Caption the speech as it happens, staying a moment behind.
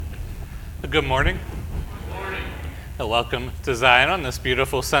Good morning. Good morning. Welcome to Zion on this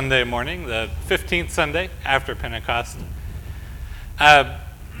beautiful Sunday morning, the 15th Sunday after Pentecost.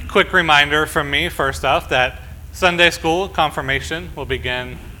 Quick reminder from me, first off, that Sunday school confirmation will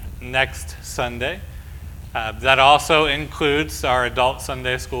begin next Sunday. That also includes our adult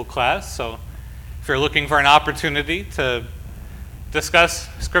Sunday school class. So if you're looking for an opportunity to discuss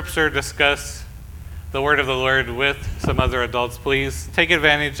Scripture, discuss the Word of the Lord with some other adults, please take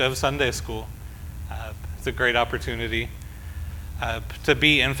advantage of Sunday school. It's a great opportunity to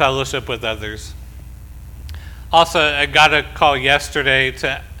be in fellowship with others. Also, I got a call yesterday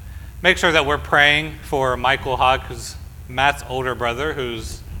to make sure that we're praying for Michael Hawk, who's Matt's older brother,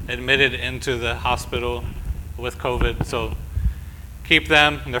 who's admitted into the hospital with COVID. So keep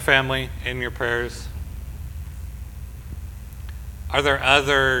them and their family in your prayers. Are there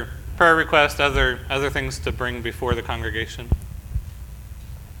other prayer requests, other things to bring before the congregation?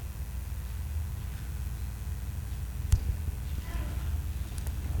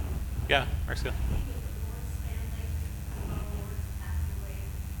 Yeah, Marcia.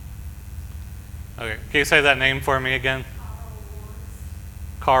 Okay, can you say that name for me again?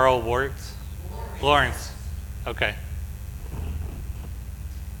 Carl Warts? Lawrence. Okay.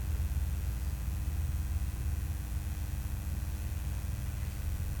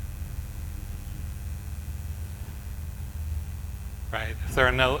 Right. If there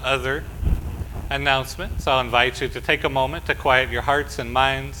are no other announcements, I'll invite you to take a moment to quiet your hearts and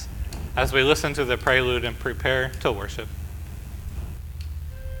minds as we listen to the prelude and prepare to worship.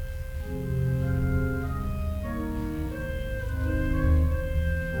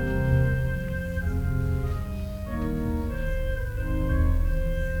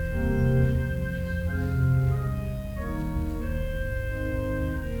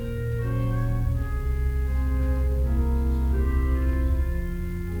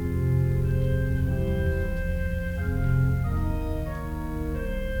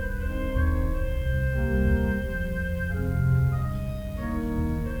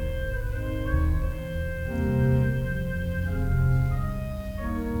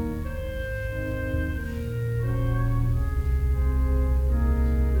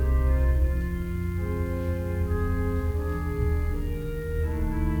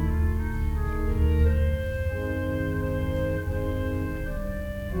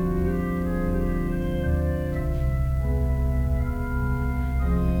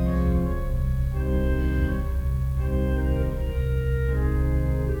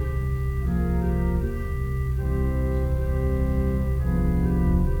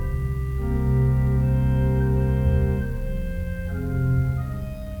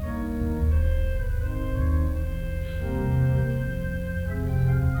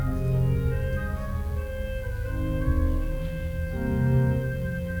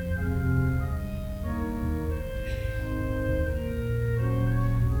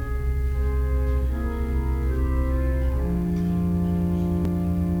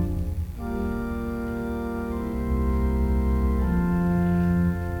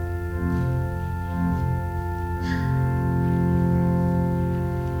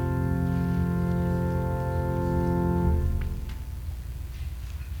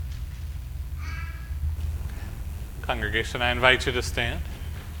 Congregation, I invite you to stand.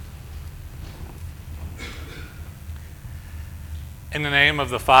 In the name of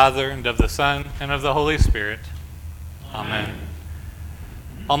the Father, and of the Son, and of the Holy Spirit. Amen.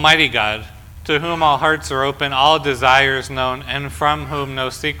 Almighty God, to whom all hearts are open, all desires known, and from whom no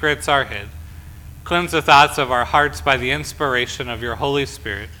secrets are hid, cleanse the thoughts of our hearts by the inspiration of your Holy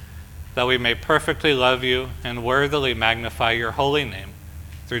Spirit, that we may perfectly love you and worthily magnify your holy name,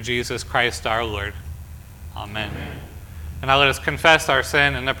 through Jesus Christ our Lord. Amen. And now let us confess our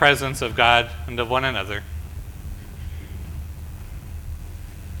sin in the presence of God and of one another.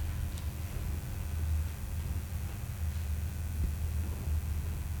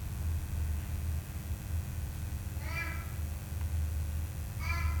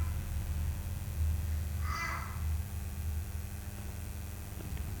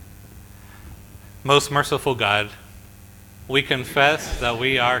 Most merciful God, we confess that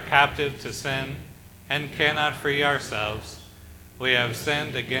we are captive to sin and cannot free ourselves. We have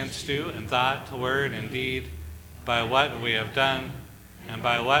sinned against you in thought, word, and deed, by what we have done, and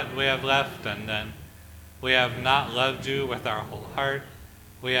by what we have left undone. We have not loved you with our whole heart.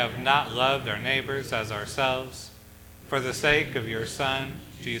 We have not loved our neighbors as ourselves. For the sake of your Son,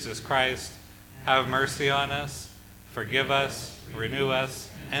 Jesus Christ, have mercy on us, forgive us, renew us,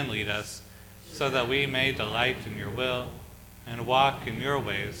 and lead us, so that we may delight in your will and walk in your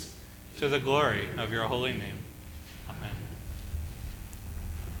ways, to the glory of your holy name. Amen.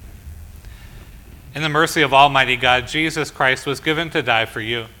 In the mercy of Almighty God, Jesus Christ was given to die for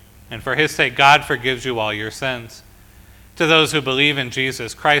you, and for his sake God forgives you all your sins. To those who believe in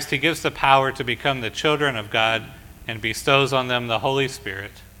Jesus Christ, he gives the power to become the children of God and bestows on them the Holy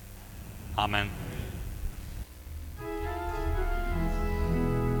Spirit. Amen.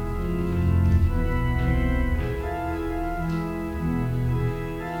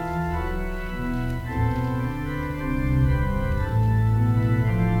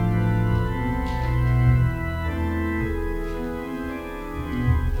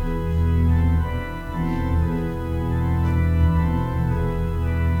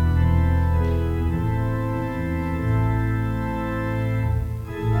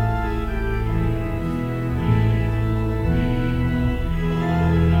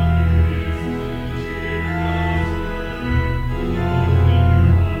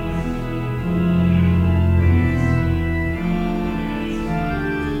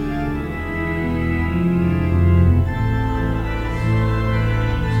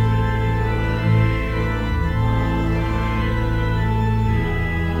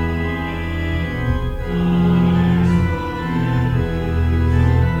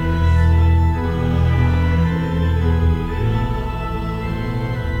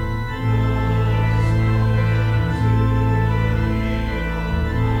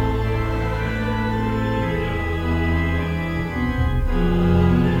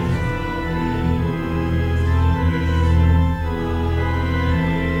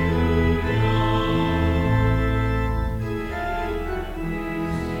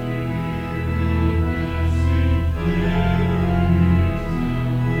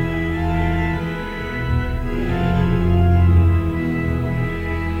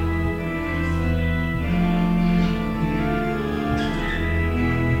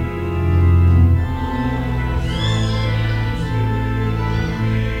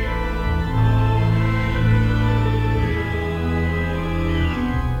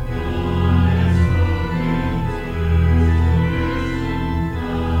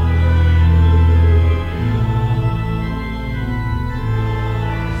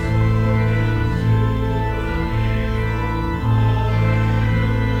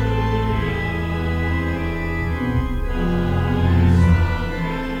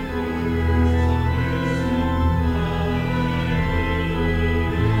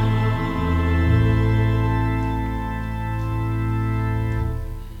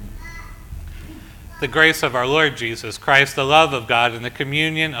 The grace of our Lord Jesus Christ, the love of God, and the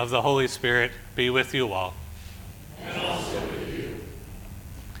communion of the Holy Spirit be with you all. And also with you.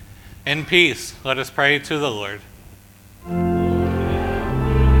 In peace, let us pray to the Lord.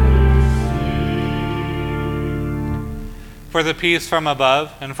 For the peace from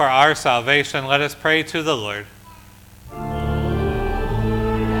above and for our salvation, let us pray to the Lord.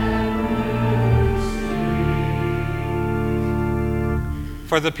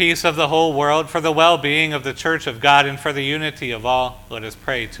 For the peace of the whole world, for the well-being of the Church of God, and for the unity of all, let us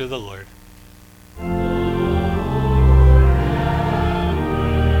pray to the Lord.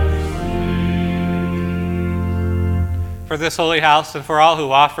 For this holy house and for all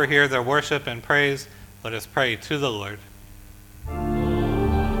who offer here their worship and praise, let us pray to the Lord.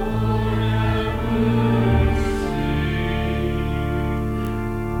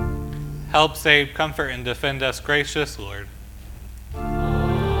 Help, save, comfort, and defend us, gracious Lord.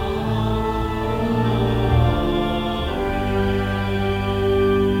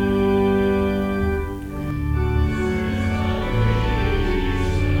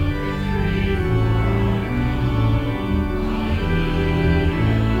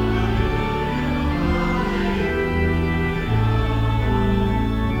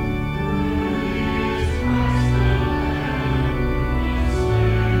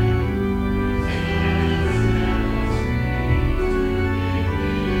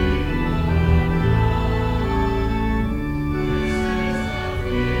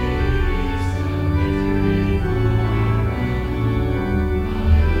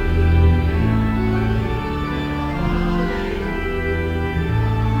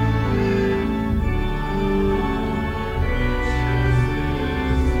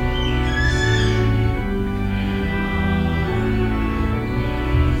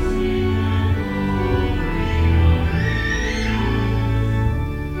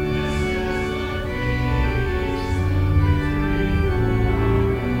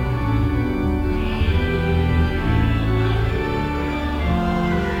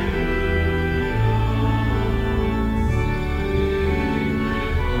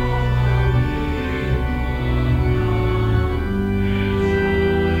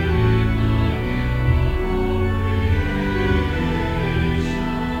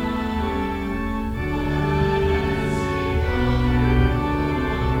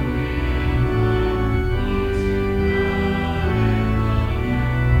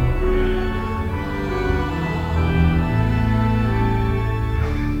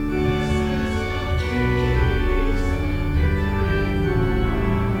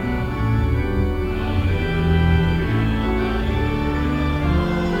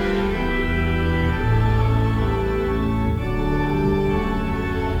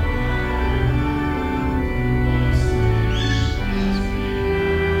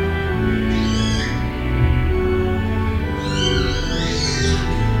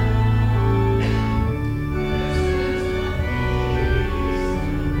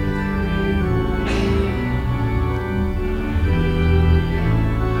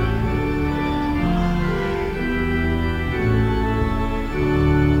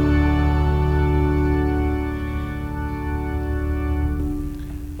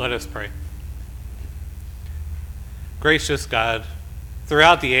 Let us pray. Gracious God,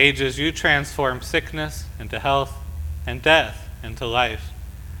 throughout the ages you transform sickness into health and death into life.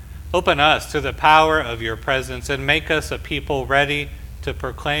 Open us to the power of your presence and make us a people ready to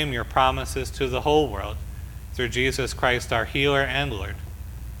proclaim your promises to the whole world. Through Jesus Christ, our healer and Lord.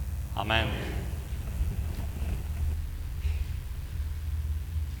 Amen.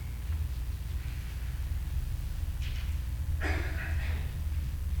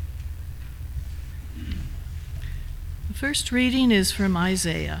 The first reading is from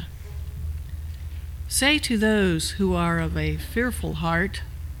Isaiah. Say to those who are of a fearful heart,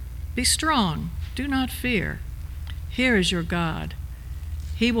 be strong, do not fear. Here is your God.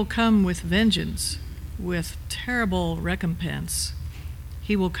 He will come with vengeance, with terrible recompense.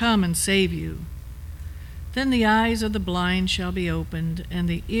 He will come and save you. Then the eyes of the blind shall be opened, and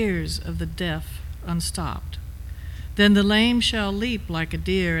the ears of the deaf unstopped. Then the lame shall leap like a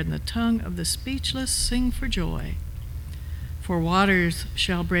deer, and the tongue of the speechless sing for joy. For waters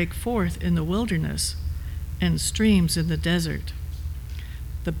shall break forth in the wilderness, and streams in the desert.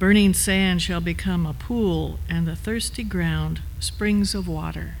 The burning sand shall become a pool, and the thirsty ground springs of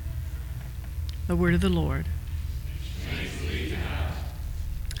water. The word of the Lord.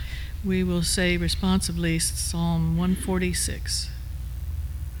 We will say responsively Psalm 146.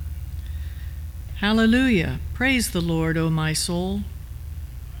 Hallelujah! Praise the Lord, O my soul.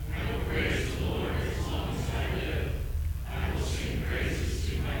 I will praise the Lord as long as I live. I will sing praises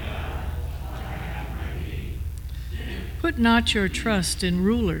to my God while I have my being. Put not your trust in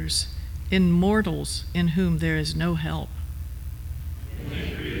rulers, in mortals in whom there is no help. When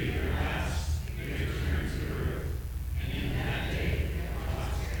they breathe their last, they return to earth, and in that day their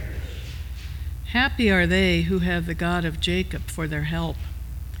thoughts perish. Happy are they who have the God of Jacob for their help,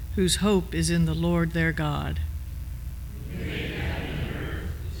 whose hope is in the Lord their God. Who made heaven and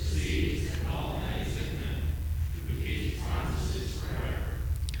earth, the seas, and all that is in them, who keeps promises forever.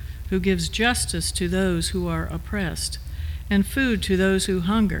 Who gives justice to those who are oppressed, and food to those who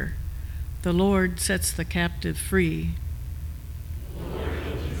hunger. The Lord sets the captive free. The Lord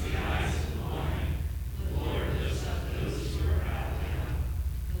opens the eyes of the blind. The Lord lifts up those who are bowed down.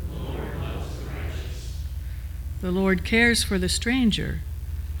 The Lord loves the righteous. The Lord cares for the stranger.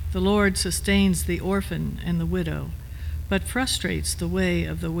 The Lord sustains the orphan and the widow, but frustrates the way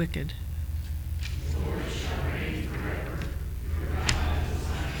of the wicked. The Lord shall reign forever. Your God has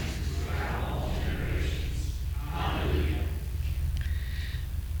designed throughout all generations. Hallelujah.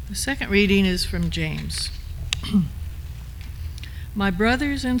 The second reading is from James. My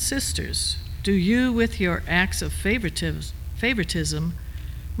brothers and sisters, do you with your acts of favoritism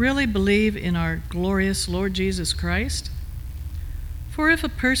really believe in our glorious Lord Jesus Christ? For if a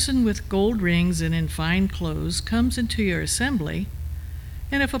person with gold rings and in fine clothes comes into your assembly,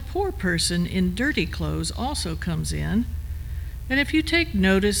 and if a poor person in dirty clothes also comes in, and if you take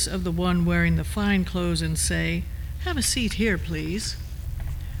notice of the one wearing the fine clothes and say, have a seat here, please,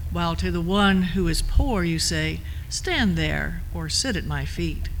 while to the one who is poor you say, stand there or sit at my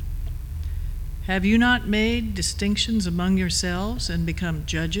feet, have you not made distinctions among yourselves and become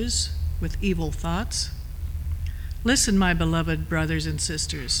judges with evil thoughts? Listen, my beloved brothers and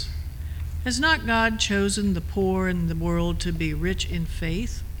sisters. Has not God chosen the poor in the world to be rich in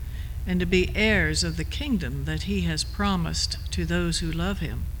faith and to be heirs of the kingdom that he has promised to those who love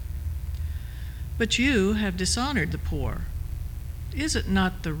him? But you have dishonored the poor. Is it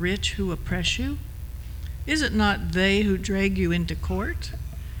not the rich who oppress you? Is it not they who drag you into court?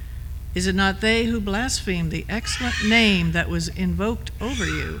 Is it not they who blaspheme the excellent name that was invoked over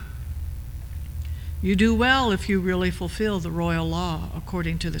you? You do well if you really fulfill the royal law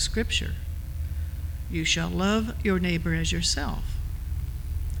according to the Scripture. You shall love your neighbor as yourself.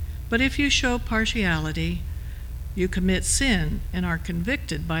 But if you show partiality, you commit sin and are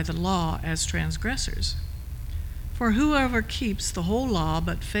convicted by the law as transgressors. For whoever keeps the whole law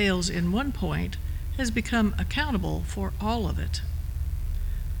but fails in one point has become accountable for all of it.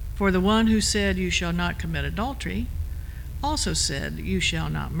 For the one who said, you shall not commit adultery, also said, you shall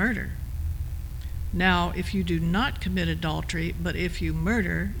not murder. Now, if you do not commit adultery, but if you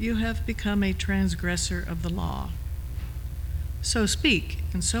murder, you have become a transgressor of the law. So speak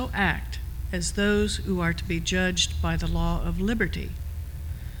and so act as those who are to be judged by the law of liberty.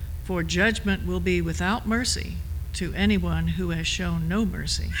 For judgment will be without mercy to anyone who has shown no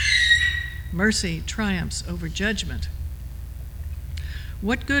mercy. Mercy triumphs over judgment.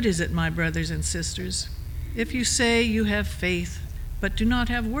 What good is it, my brothers and sisters, if you say you have faith but do not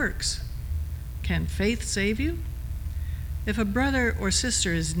have works? Can faith save you? If a brother or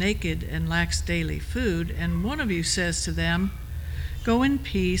sister is naked and lacks daily food, and one of you says to them, Go in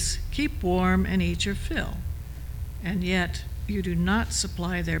peace, keep warm, and eat your fill. And yet you do not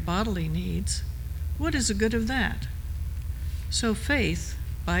supply their bodily needs. What is the good of that? So faith,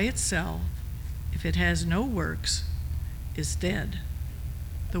 by itself, if it has no works, is dead.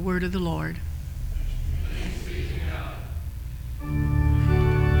 The word of the Lord.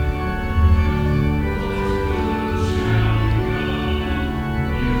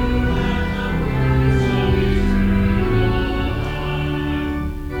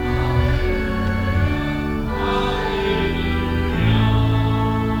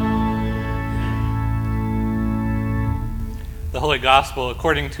 The Holy Gospel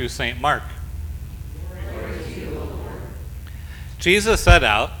according to St. Mark. Jesus set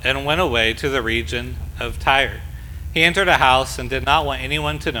out and went away to the region of Tyre. He entered a house and did not want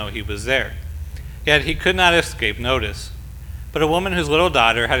anyone to know he was there. Yet he could not escape notice. But a woman whose little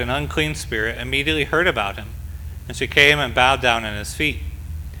daughter had an unclean spirit immediately heard about him, and she came and bowed down at his feet.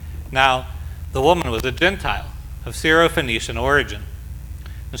 Now, the woman was a Gentile of Syro-Phoenician origin,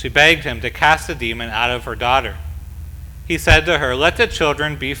 and she begged him to cast the demon out of her daughter. He said to her, "Let the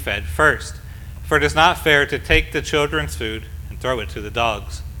children be fed first, for it is not fair to take the children's food and throw it to the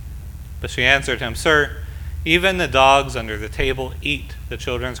dogs." But she answered him, "Sir, even the dogs under the table eat the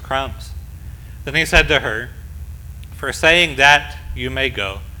children's crumbs." Then he said to her, "For saying that, you may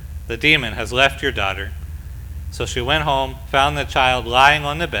go. The demon has left your daughter." So she went home, found the child lying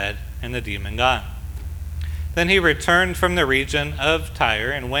on the bed, and the demon gone. Then he returned from the region of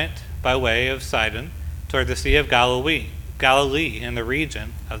Tyre and went by way of Sidon toward the Sea of Galilee in the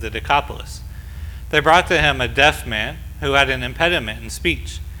region of the Decapolis. They brought to him a deaf man who had an impediment in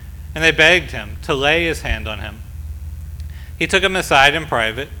speech, and they begged him to lay his hand on him. He took him aside in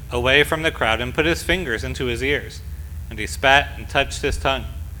private, away from the crowd, and put his fingers into his ears, and he spat and touched his tongue.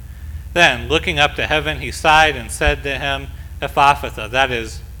 Then, looking up to heaven, he sighed and said to him, "Ephphatha," that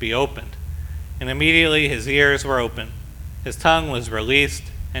is, "be opened." And immediately his ears were opened, his tongue was released,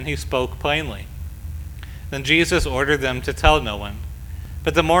 and he spoke plainly. Then Jesus ordered them to tell no one.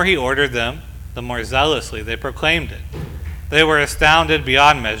 But the more he ordered them, the more zealously they proclaimed it. They were astounded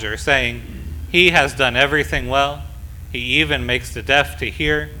beyond measure, saying, "He has done everything well. He even makes the deaf to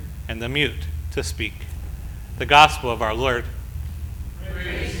hear and the mute to speak." The Gospel of our Lord.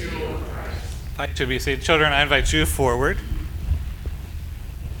 Praise to you, O Christ. Invite you to be seated. Children, I invite you forward.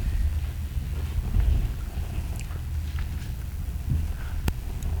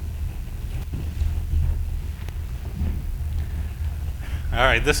 All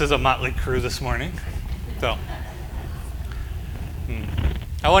right, this is a motley crew this morning. So,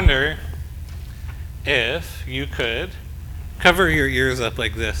 I wonder if you could cover your ears up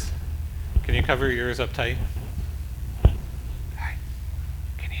like this. Can you cover your ears up tight? All right.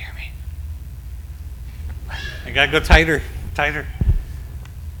 Can you hear me? I gotta go tighter. Can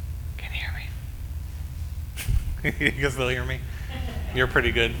you hear me? You can still hear me? You're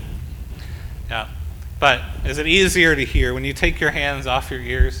pretty good. Yeah. But is it easier to hear? When you take your hands off your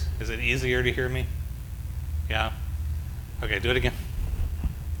ears, is it easier to hear me? Yeah? Okay, do it again.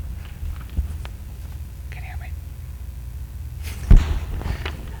 Can you hear me?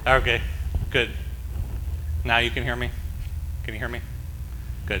 Okay, good. Now you can hear me? Can you hear me?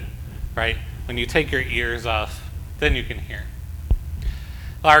 Good. Right? When you take your ears off, then you can hear.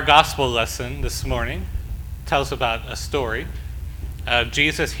 Our gospel lesson this morning tells about a story of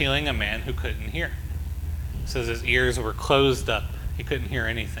Jesus healing a man who couldn't hear. It says his ears were closed up. He couldn't hear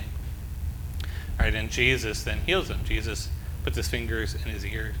anything. All right, and Jesus then heals him. Jesus puts his fingers in his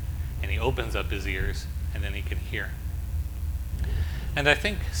ears, and he opens up his ears, and then he can hear. And I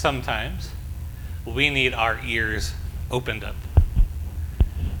think sometimes we need our ears opened up.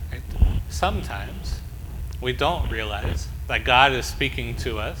 Right? Sometimes we don't realize that God is speaking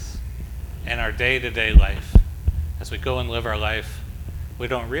to us in our day-to-day life. As we go and live our life, we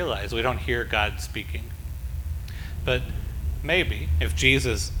don't realize, we don't hear God speaking. But maybe if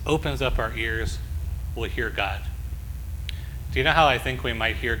Jesus opens up our ears, we'll hear God. Do you know how I think we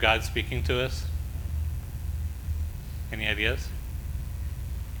might hear God speaking to us? Any ideas?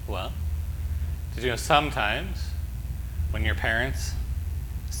 Well, did you know sometimes when your parents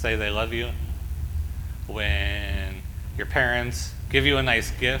say they love you, when your parents give you a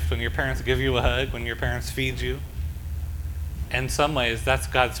nice gift, when your parents give you a hug, when your parents feed you, in some ways that's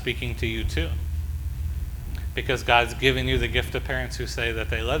God speaking to you too. Because God's given you the gift of parents who say that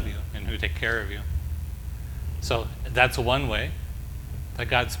they love you and who take care of you. So that's one way that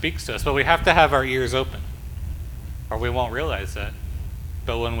God speaks to us. But we have to have our ears open, or we won't realize that.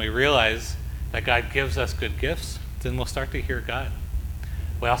 But when we realize that God gives us good gifts, then we'll start to hear God.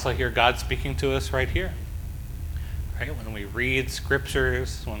 We also hear God speaking to us right here. right? When we read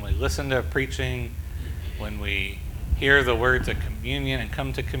scriptures, when we listen to preaching, when we hear the words of communion and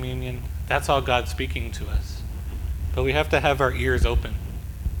come to communion, that's all God speaking to us. But we have to have our ears open.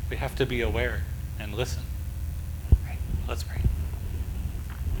 We have to be aware and listen. Right? Let's pray.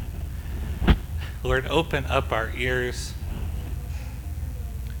 Lord, open up our ears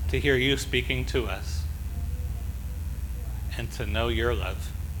to hear you speaking to us and to know your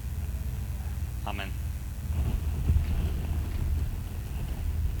love. Amen.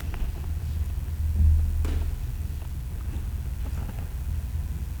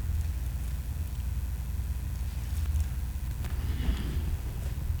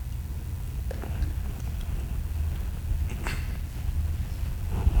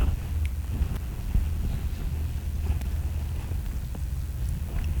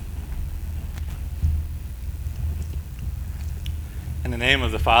 In the name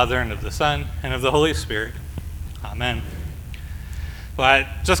of the Father, and of the Son, and of the Holy Spirit. Amen. Well, I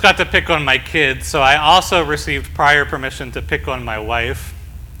just got to pick on my kids, so I also received prior permission to pick on my wife.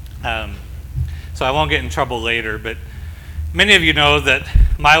 So I won't get in trouble later, but many of you know that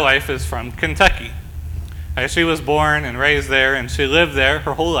my wife is from Kentucky. She was born and raised there, and she lived there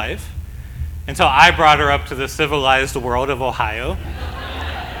her whole life until I brought her up to the civilized world of Ohio.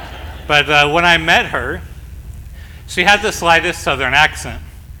 But when I met her, she had the slightest Southern accent.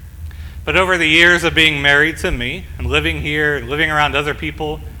 But over the years of being married to me and living here and living around other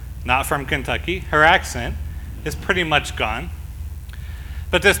people not from Kentucky, her accent is pretty much gone.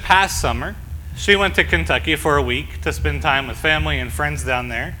 But this past summer, she went to Kentucky for a week to spend time with family and friends down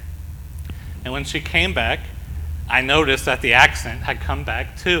there. And when she came back, I noticed that the accent had come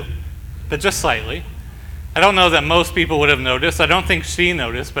back too, but just slightly. I don't know that most people would have noticed. I don't think she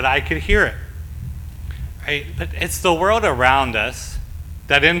noticed, but I could hear it. Right? But it's the world around us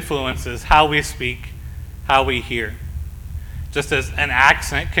that influences how we speak, how we hear. Just as an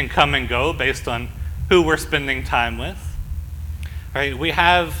accent can come and go based on who we're spending time with. Right? We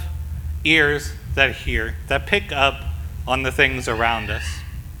have ears that hear, that pick up on the things around us.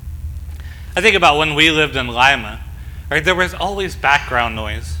 I think about when we lived in Lima, right? There was always background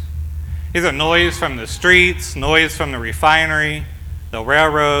noise. Either noise from the streets, noise from the refinery, the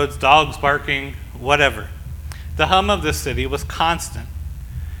railroads, dogs barking, whatever. The hum of the city was constant.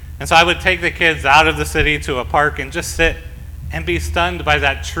 And so I would take the kids out of the city to a park and just sit and be stunned by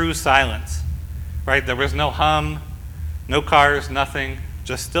that true silence, right? There was no hum, no cars, nothing,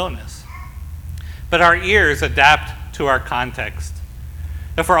 just stillness. But our ears adapt to our context.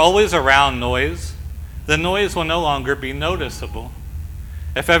 If we're always around noise, the noise will no longer be noticeable.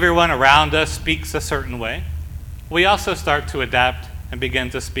 If everyone around us speaks a certain way, we also start to adapt and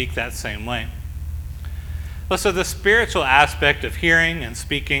begin to speak that same way. Well, so the spiritual aspect of hearing and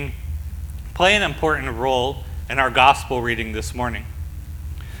speaking play an important role in our gospel reading this morning.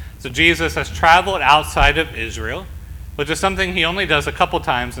 So Jesus has traveled outside of Israel, which is something he only does a couple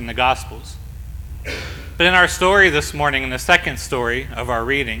times in the Gospels. But in our story this morning, in the second story of our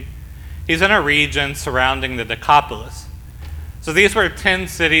reading, he's in a region surrounding the Decapolis. So these were 10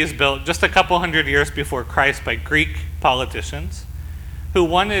 cities built just a couple hundred years before Christ by Greek politicians who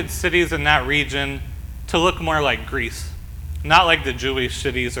wanted cities in that region to look more like Greece, not like the Jewish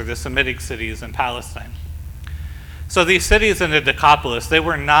cities or the Semitic cities in Palestine. So these cities in the Decapolis, they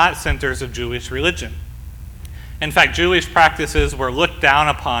were not centers of Jewish religion. In fact, Jewish practices were looked down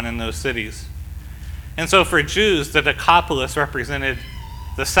upon in those cities. And so for Jews, the Decapolis represented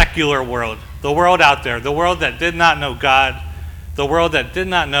the secular world, the world out there, the world that did not know God, the world that did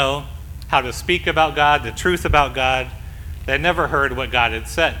not know how to speak about God, the truth about God. They had never heard what God had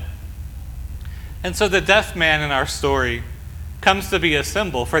said. And so the deaf man in our story comes to be a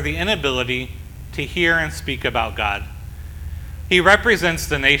symbol for the inability to hear and speak about God. He represents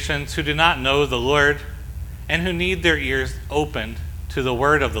the nations who do not know the Lord and who need their ears opened to the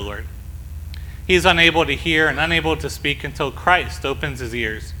word of the Lord. He's unable to hear and unable to speak until Christ opens his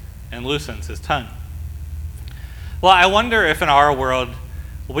ears and loosens his tongue. Well, I wonder if in our world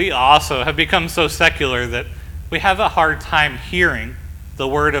we also have become so secular that we have a hard time hearing the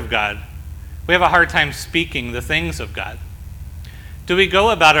word of God. We have a hard time speaking the things of God. Do we go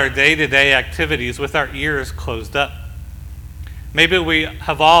about our day-to-day activities with our ears closed up? Maybe we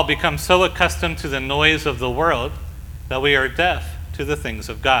have all become so accustomed to the noise of the world that we are deaf to the things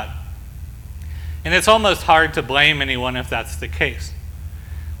of God. And it's almost hard to blame anyone if that's the case.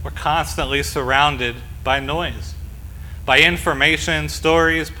 We're constantly surrounded by noise, by information,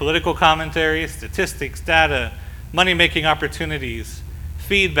 stories, political commentary, statistics, data, money-making opportunities,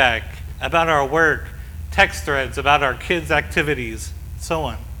 feedback about our work, text threads about our kids' activities, so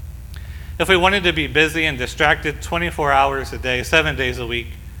on. If we wanted to be busy and distracted 24 hours a day, 7 days a week,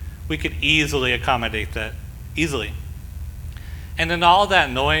 we could easily accommodate that. Easily. And in all that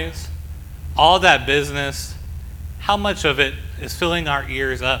noise, all that business, how much of it is filling our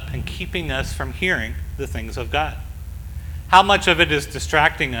ears up and keeping us from hearing the things of God? How much of it is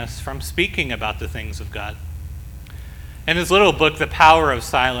distracting us from speaking about the things of God? In his little book, The Power of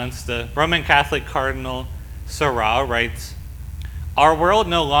Silence, the Roman Catholic Cardinal Sarah writes, "Our world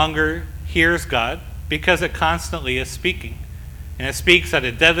no longer hears God because it constantly is speaking, and it speaks at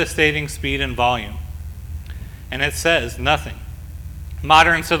a devastating speed and volume. And it says nothing.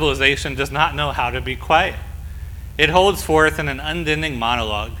 Modern civilization does not know how to be quiet. It holds forth in an unending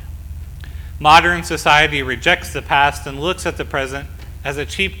monologue. Modern society rejects the past and looks at the present as a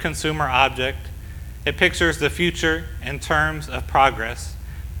cheap consumer object. It pictures the future in terms of progress.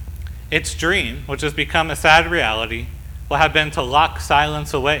 Its dream, which has become a sad reality, will have been to lock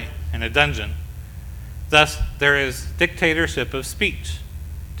silence away in a dungeon. Thus, there is dictatorship of speech,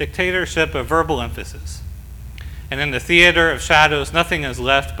 dictatorship of verbal emphasis. And in the theater of shadows, nothing is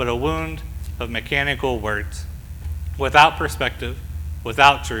left but a wound of mechanical words, without perspective,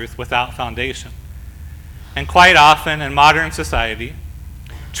 without truth, without foundation. And quite often in modern society,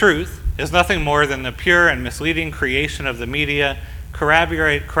 truth is nothing more than the pure and misleading creation of the media,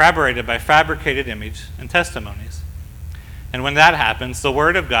 corroborated by fabricated image and testimonies. And when that happens, the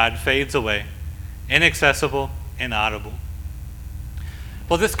Word of God fades away, inaccessible, inaudible."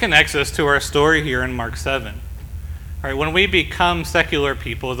 Well, this connects us to our story here in Mark 7. All right, when we become secular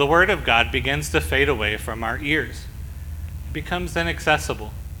people, the Word of God begins to fade away from our ears. It becomes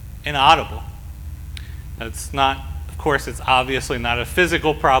inaccessible, inaudible. It's obviously not a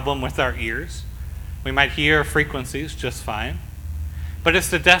physical problem with our ears. We might hear frequencies just fine. But it's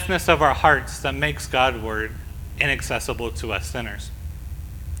the deafness of our hearts that makes God's Word inaccessible to us sinners.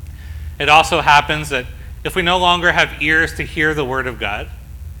 It also happens that if we no longer have ears to hear the Word of God,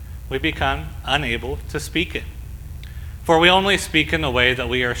 we become unable to speak it. For we only speak in the way that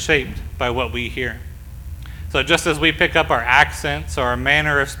we are shaped by what we hear. So just as we pick up our accents or our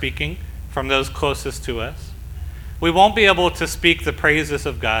manner of speaking from those closest to us, we won't be able to speak the praises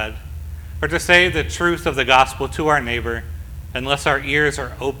of God or to say the truth of the gospel to our neighbor unless our ears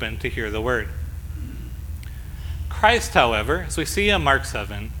are open to hear the word. Christ, however, as we see in Mark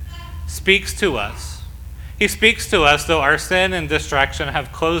 7, speaks to us. He speaks to us though our sin and distraction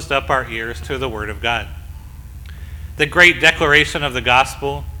have closed up our ears to the word of God. The great declaration of the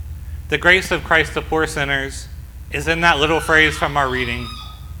gospel, the grace of Christ to poor sinners, is in that little phrase from our reading,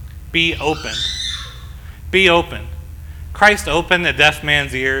 be open. Be open. Christ opened the deaf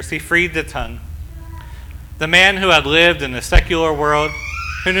man's ears. He freed the tongue. The man who had lived in the secular world,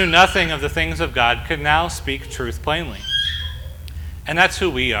 who knew nothing of the things of God, could now speak truth plainly. And that's who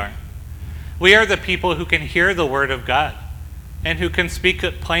we are. We are the people who can hear the word of God and who can speak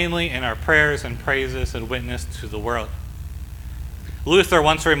it plainly in our prayers and praises and witness to the world. Luther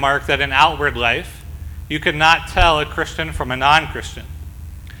once remarked that in outward life, you could not tell a Christian from a non-Christian.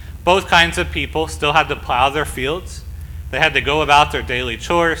 Both kinds of people still had to plow their fields. They had to go about their daily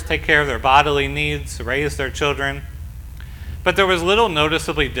chores, take care of their bodily needs, raise their children. But there was little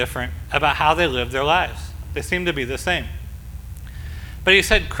noticeably different about how they lived their lives. They seemed to be the same. But he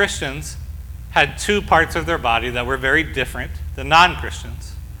said Christians had two parts of their body that were very different than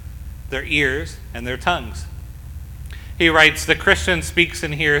non-Christians: their ears and their tongues. He writes, the Christian speaks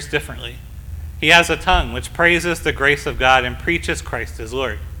and hears differently. He has a tongue which praises the grace of God and preaches Christ as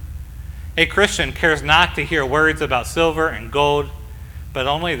Lord. A Christian cares not to hear words about silver and gold, but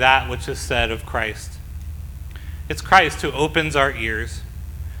only that which is said of Christ. It's Christ who opens our ears.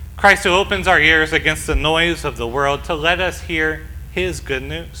 Christ who opens our ears against the noise of the world to let us hear his good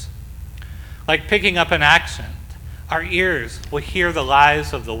news. Like picking up an accent, our ears will hear the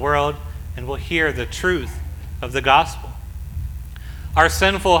lies of the world and will hear the truth of the gospel. Our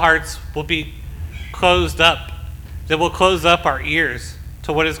sinful hearts will be closed up. They will close up our ears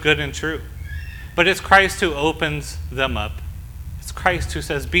to what is good and true. But it's Christ who opens them up. It's Christ who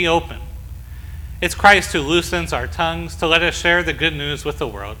says, be open. It's Christ who loosens our tongues to let us share the good news with the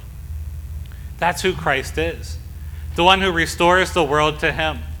world. That's who Christ is. The one who restores the world to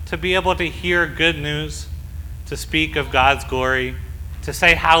him, to be able to hear good news, to speak of God's glory, to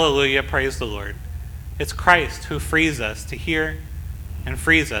say hallelujah, praise the Lord. It's Christ who frees us to hear and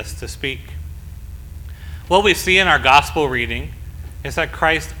frees us to speak. What we see in our gospel reading is that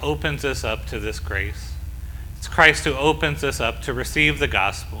Christ opens us up to this grace. It's Christ who opens us up to receive the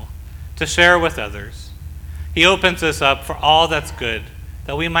gospel, to share with others. He opens us up for all that's good,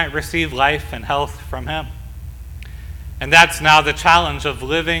 that we might receive life and health from him. And that's now the challenge of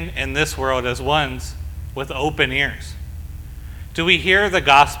living in this world as ones with open ears. Do we hear the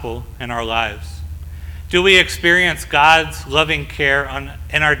gospel in our lives? Do we experience God's loving care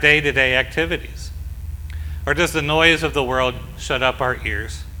in our day-to-day activities? Or does the noise of the world shut up our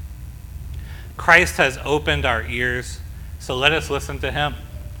ears? Christ has opened our ears, so let us listen to him.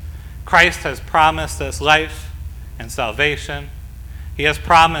 Christ has promised us life and salvation. He has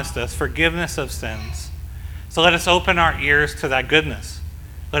promised us forgiveness of sins. So let us open our ears to that goodness.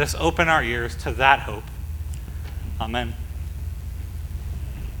 Let us open our ears to that hope. Amen.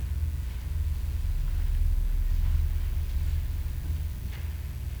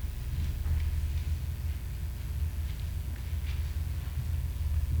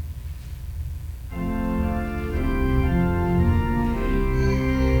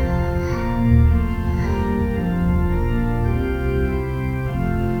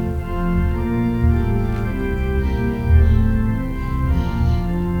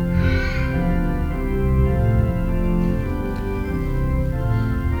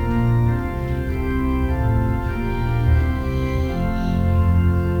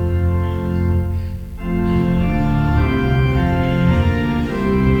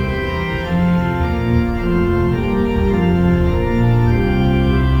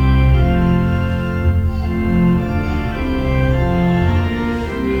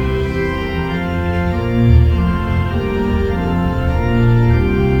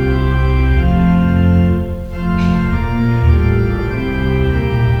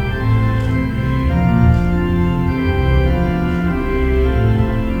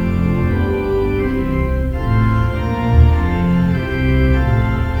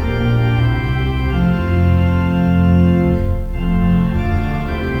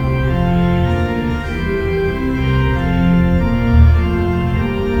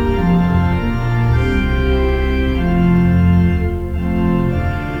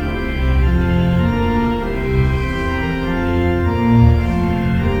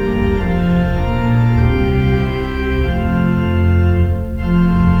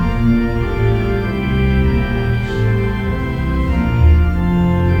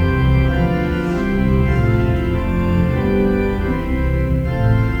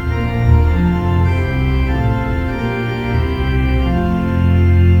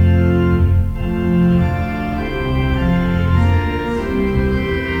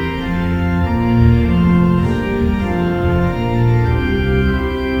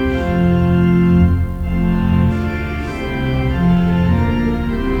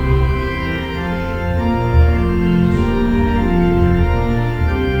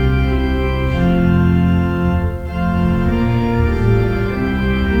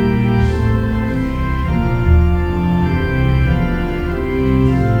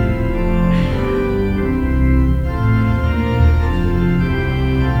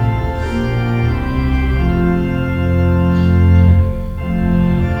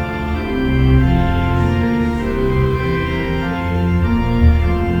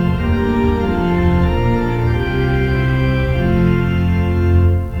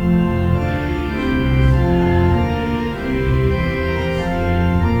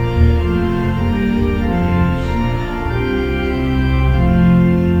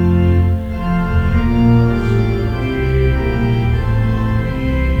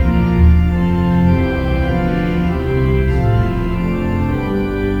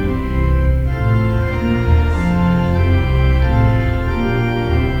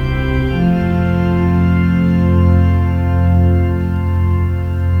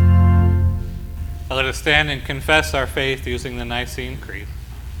 Let us stand and confess our faith using the Nicene Creed.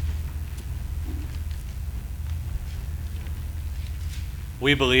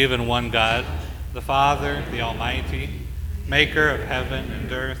 We believe in one God, the Father, the Almighty, maker of heaven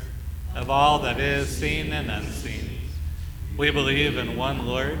and earth, of all that is seen and unseen. We believe in one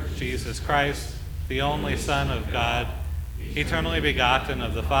Lord, Jesus Christ, the only Son of God, eternally begotten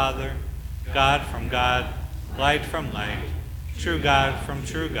of the Father, God from God, light from light, true God from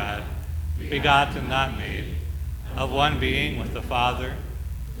true God, begotten, not made, of one being with the Father.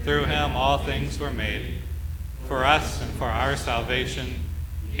 Through him all things were made. For us and for our salvation,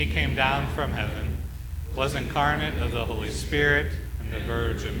 he came down from heaven, was incarnate of the Holy Spirit and the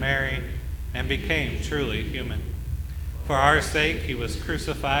Virgin Mary, and became truly human. For our sake he was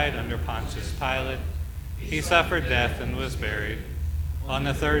crucified under Pontius Pilate. He suffered death and was buried. On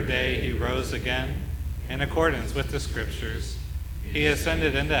the third day he rose again, in accordance with the Scriptures. He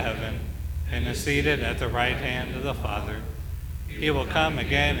ascended into heaven, and is seated at the right hand of the Father. He will come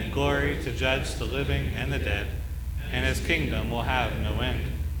again in glory to judge the living and the dead, and his kingdom will have no end.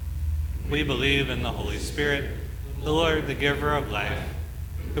 We believe in the Holy Spirit, the Lord, the giver of life,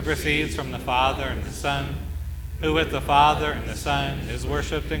 who proceeds from the Father and the Son, who with the Father and the Son is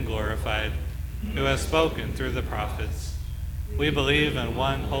worshipped and glorified, who has spoken through the prophets. We believe in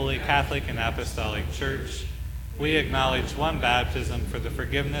one holy Catholic and Apostolic Church. We acknowledge one baptism for the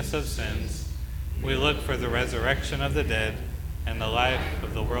forgiveness of sins. We look for the resurrection of the dead and the life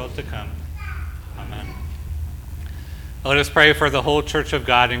of the world to come. Amen. Let us pray for the whole Church of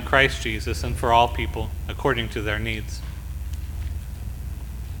God in Christ Jesus and for all people according to their needs.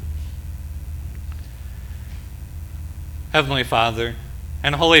 Heavenly Father,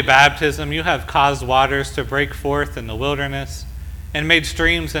 in holy baptism you have caused waters to break forth in the wilderness and made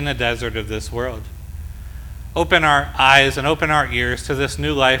streams in the desert of this world. Open our eyes and open our ears to this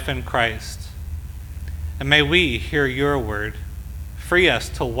new life in Christ. And may we hear your word. Free us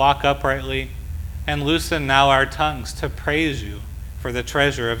to walk uprightly and loosen now our tongues to praise you for the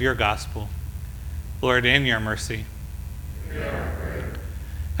treasure of your gospel. Lord, in your mercy.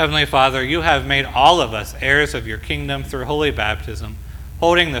 Heavenly Father, you have made all of us heirs of your kingdom through holy baptism,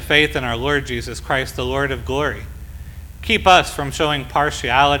 holding the faith in our Lord Jesus Christ, the Lord of glory. Keep us from showing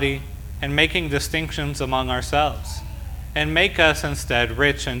partiality and making distinctions among ourselves, and make us instead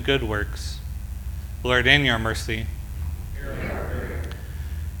rich in good works. Lord, in your mercy.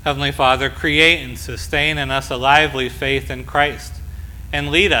 Heavenly Father, create and sustain in us a lively faith in Christ,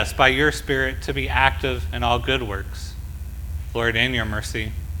 and lead us by your Spirit to be active in all good works. Lord, in your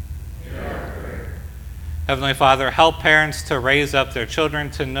mercy. Heavenly Father, help parents to raise up their children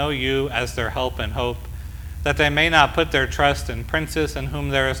to know you as their help and hope, that they may not put their trust in princes in whom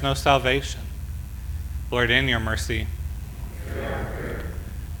there is no salvation. Lord, in your mercy.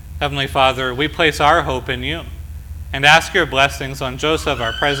 Heavenly Father, we place our hope in you and ask your blessings on Joseph,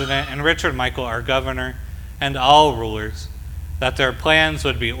 our president, and Richard Michael, our governor, and all rulers, that their plans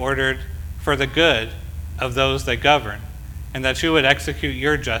would be ordered for the good of those they govern, and that you would execute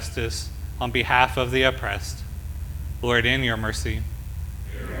your justice on behalf of the oppressed. Lord, in your mercy.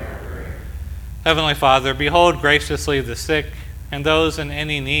 Heavenly Father, behold graciously the sick and those in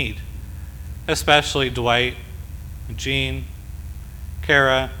any need, especially Dwight, Jean,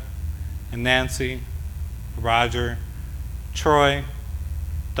 Kara, and Nancy, Roger, Troy,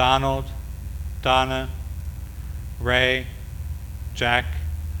 Donald, Donna, Ray, Jack,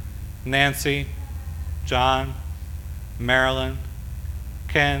 Nancy, John, Marilyn,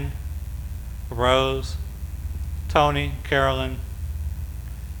 Ken, Rose, Tony, Carolyn,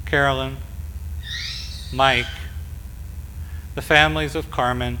 Mike, the families of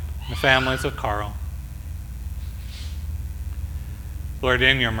Carmen, the families of Carl. Lord,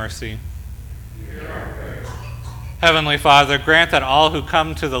 in your mercy. Heavenly Father, grant that all who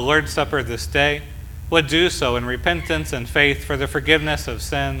come to the Lord's Supper this day would do so in repentance and faith for the forgiveness of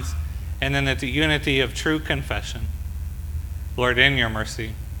sins and in the unity of true confession. Lord, in your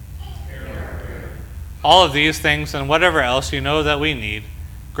mercy. All of these things and whatever else you know that we need,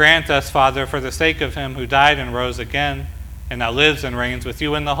 grant us, Father, for the sake of him who died and rose again and now lives and reigns with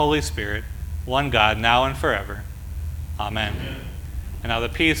you in the Holy Spirit, one God, now and forever. Amen. And now the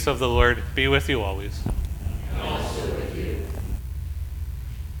peace of the Lord be with you always. And also with you.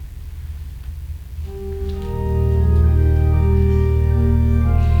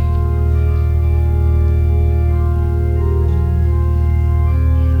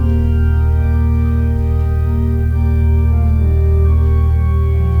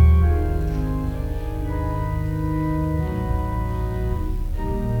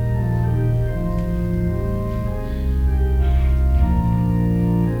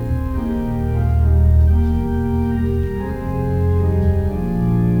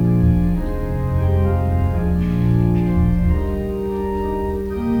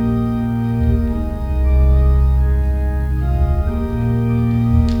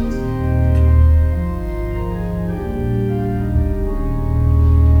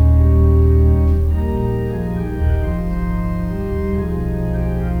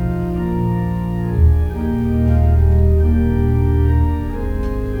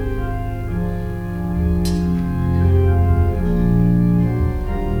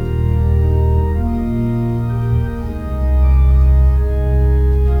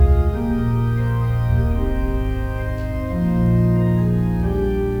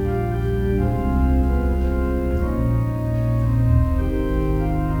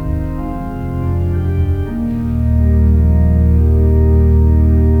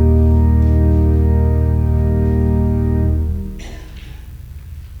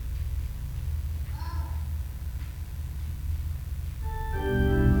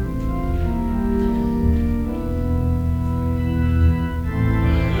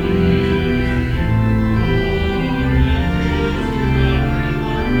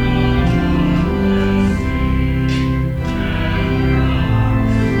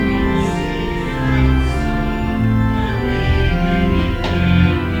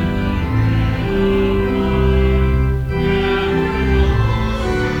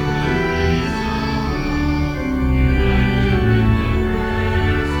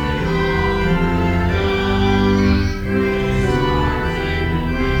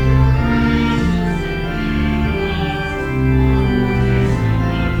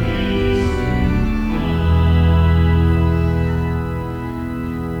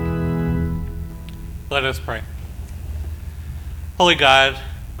 Let us pray. Holy God,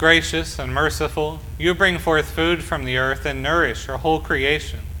 gracious and merciful, you bring forth food from the earth and nourish your whole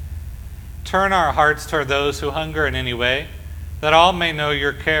creation. Turn our hearts toward those who hunger in any way, that all may know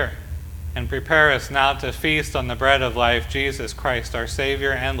your care, and prepare us now to feast on the bread of life, Jesus Christ, our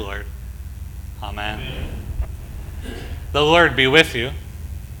Savior and Lord. Amen. The Lord be with you.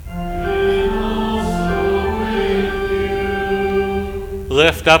 And also with you.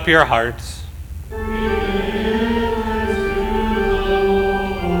 Lift up your hearts.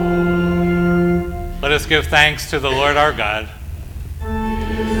 Let us give thanks to the Lord our God.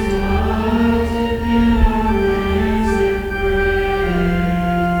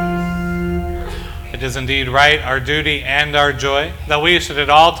 It is indeed right, our duty and our joy, that we should at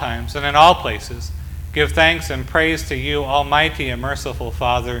all times and in all places give thanks and praise to you, Almighty and merciful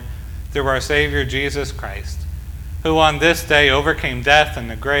Father, through our Savior Jesus Christ, who on this day overcame death and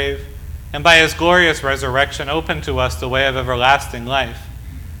the grave, and by his glorious resurrection opened to us the way of everlasting life.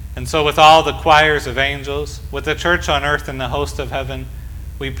 And so with all the choirs of angels, with the church on earth and the host of heaven,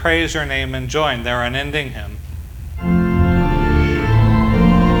 we praise your name and join their unending hymn.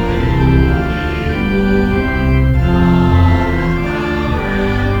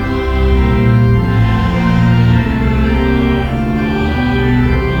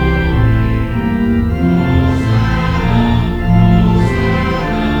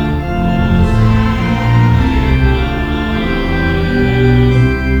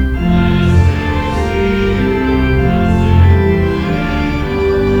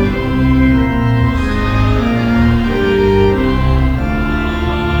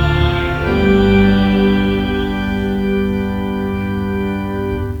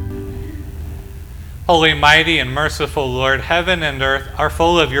 Holy, mighty, and merciful Lord, heaven and earth are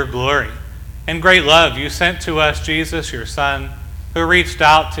full of your glory. In great love, you sent to us Jesus, your Son, who reached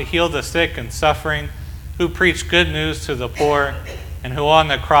out to heal the sick and suffering, who preached good news to the poor, and who on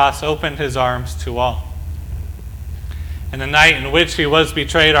the cross opened his arms to all. In the night in which he was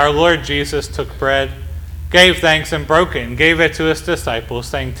betrayed, our Lord Jesus took bread, gave thanks and broke it, and gave it to his disciples,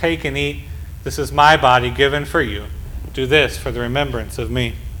 saying, "Take and eat. This is my body given for you. Do this for the remembrance of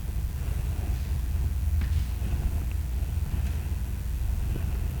me."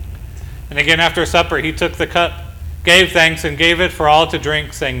 And again after supper he took the cup, gave thanks, and gave it for all to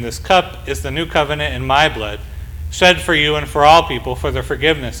drink, saying, "This cup is the new covenant in my blood, shed for you and for all people for the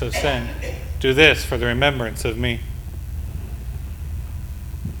forgiveness of sin. Do this for the remembrance of me."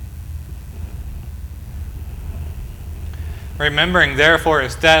 Remembering therefore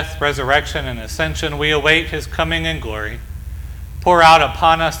his death, resurrection, and ascension, we await his coming in glory. Pour out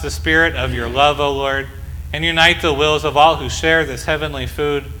upon us the spirit of your love, O Lord, and unite the wills of all who share this heavenly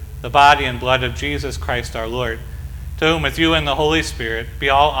food, the body and blood of Jesus Christ our Lord, to whom with you and the Holy Spirit be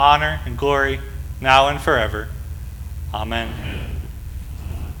all honor and glory, now and forever. Amen.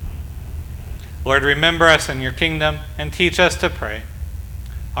 Lord, remember us in your kingdom and teach us to pray.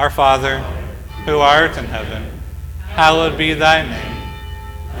 Our Father, who art in heaven, hallowed be thy name.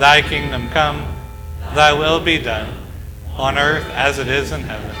 Thy kingdom come, thy will be done, on earth as it is in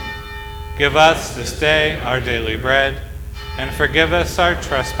heaven. Give us this day our daily bread, and forgive us our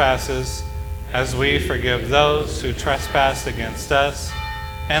trespasses, as we forgive those who trespass against us.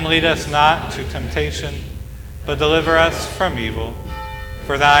 And lead us not to temptation, but deliver us from evil.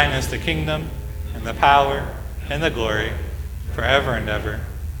 For thine is the kingdom, and the power, and the glory, forever and ever.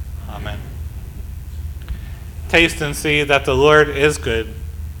 Amen. Taste and see that the Lord is good.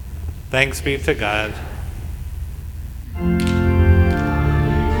 Thanks be to God.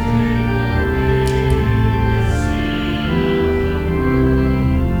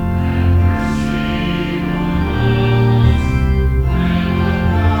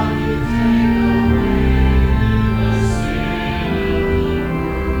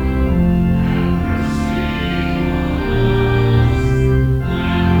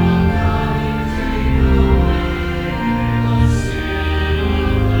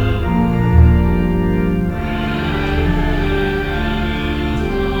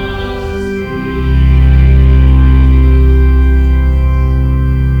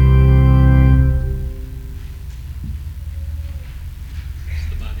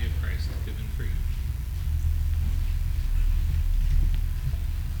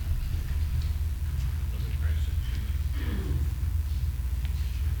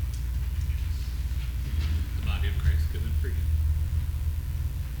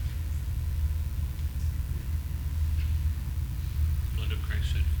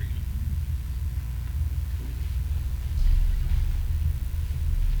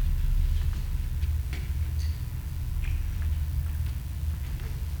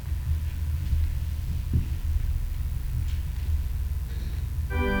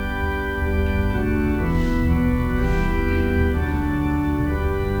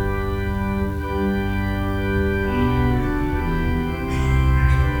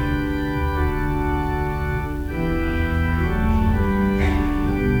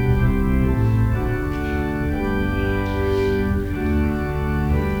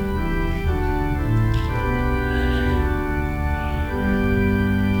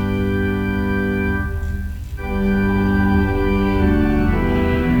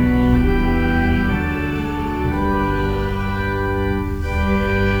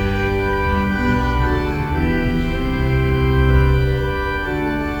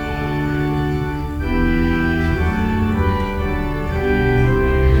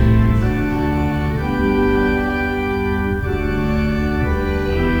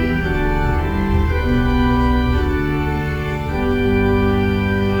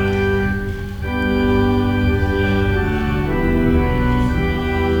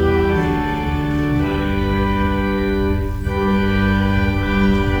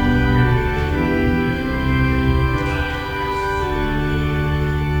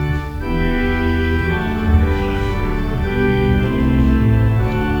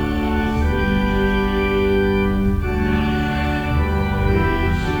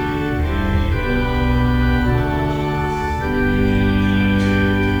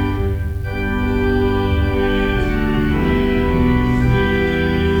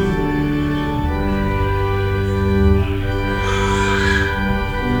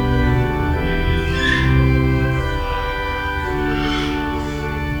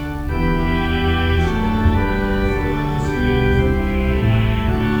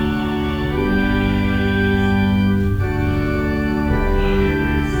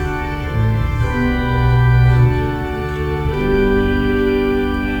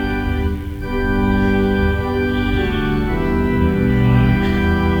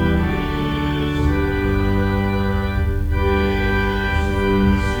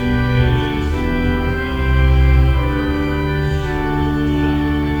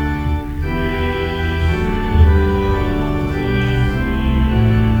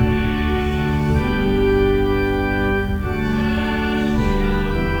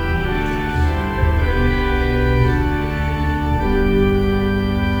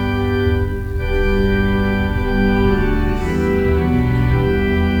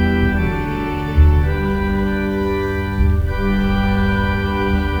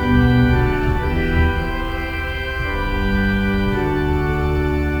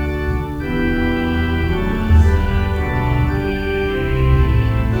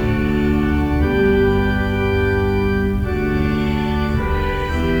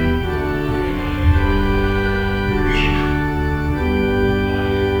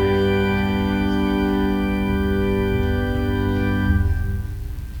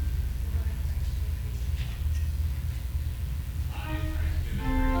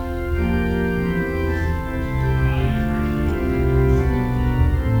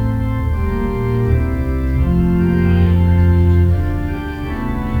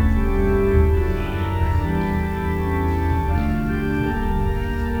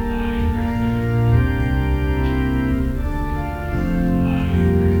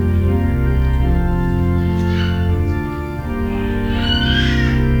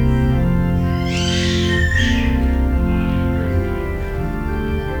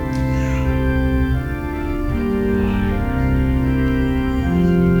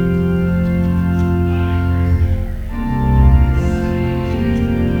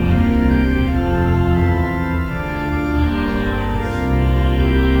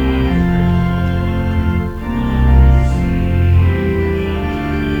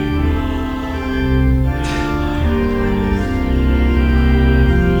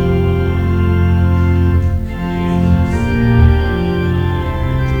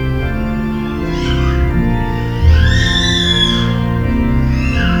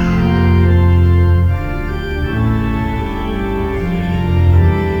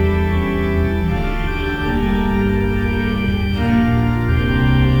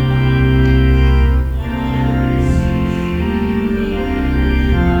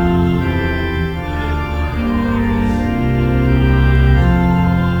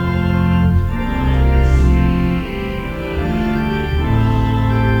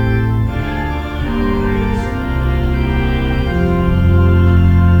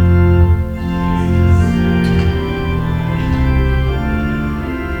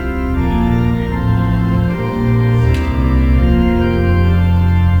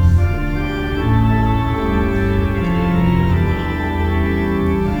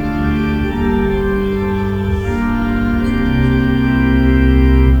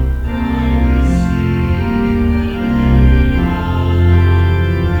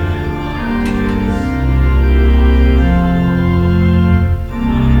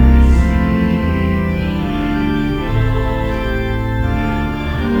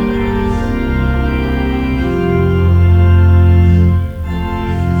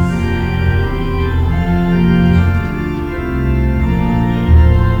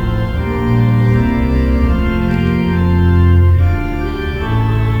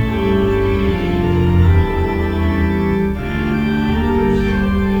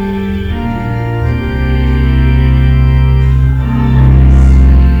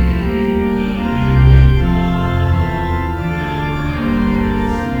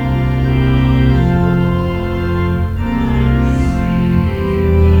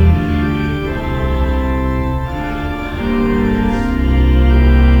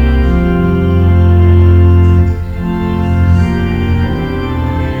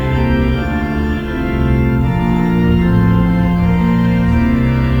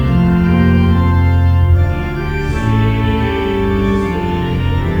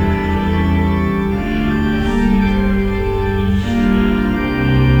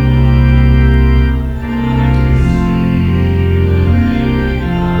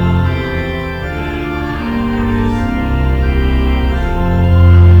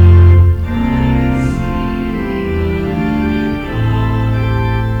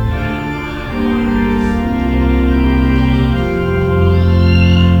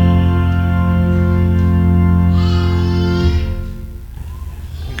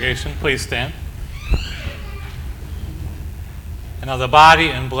 congregation, please stand. And now the body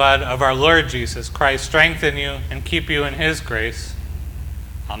and blood of our Lord Jesus Christ strengthen you and keep you in his grace.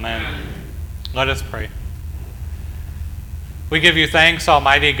 Amen. Let us pray. We give you thanks,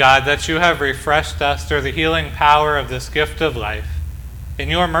 Almighty God, that you have refreshed us through the healing power of this gift of life. In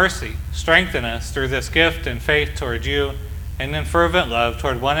your mercy, strengthen us through this gift in faith toward you and in fervent love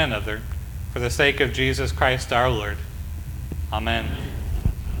toward one another, for the sake of Jesus Christ our Lord. Amen.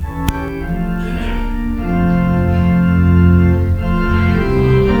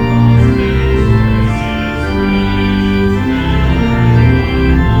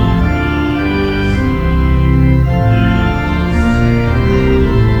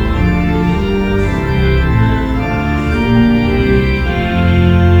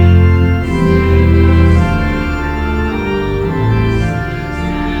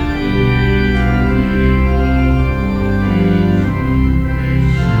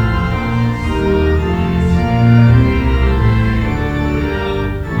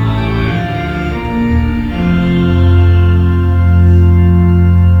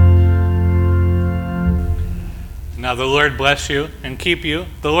 Now the Lord bless you and keep you.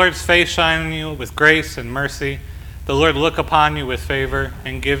 The Lord's face shine on you with grace and mercy. The Lord look upon you with favor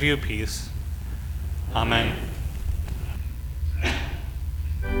and give you peace. Amen.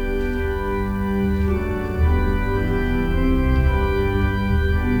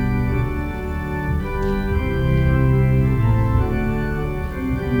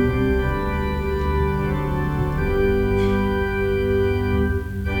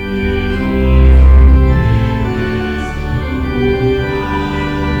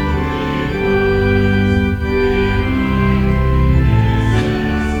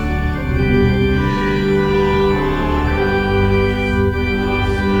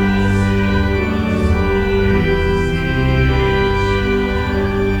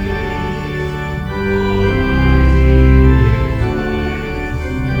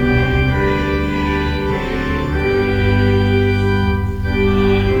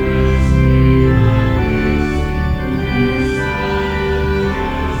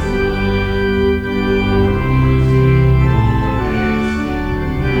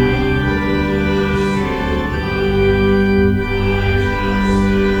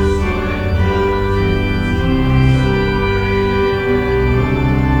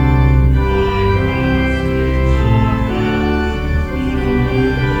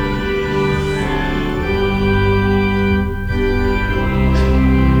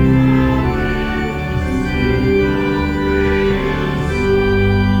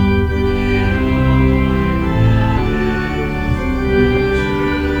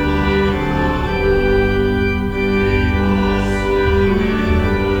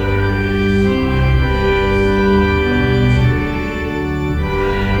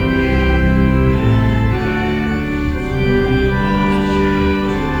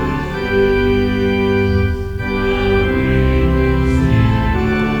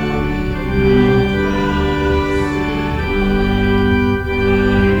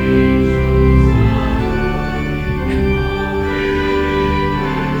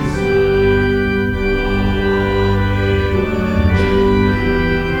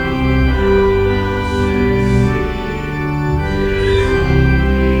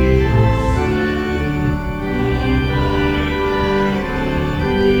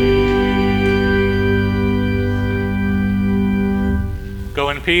 Go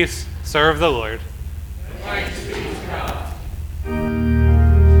in peace, serve the Lord.